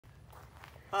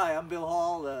Hi, I'm Bill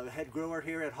Hall, the head grower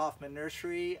here at Hoffman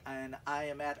Nursery, and I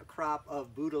am at a crop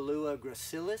of Bouteloua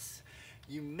gracilis.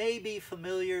 You may be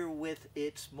familiar with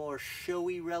its more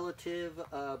showy relative,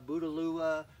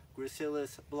 Bouteloua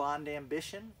gracilis Blonde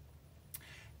Ambition.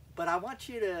 But I want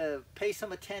you to pay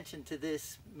some attention to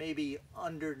this maybe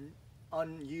underused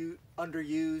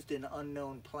and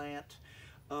unknown plant.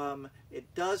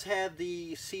 It does have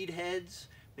the seed heads,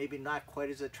 maybe not quite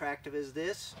as attractive as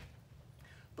this,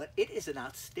 but it is an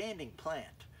outstanding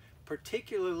plant,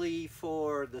 particularly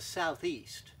for the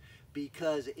southeast,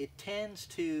 because it tends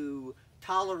to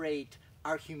tolerate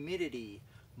our humidity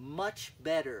much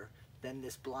better than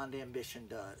this Blonde Ambition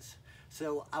does.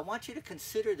 So I want you to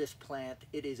consider this plant.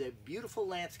 It is a beautiful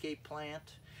landscape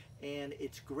plant, and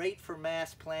it's great for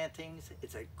mass plantings.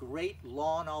 It's a great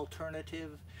lawn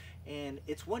alternative, and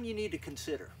it's one you need to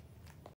consider.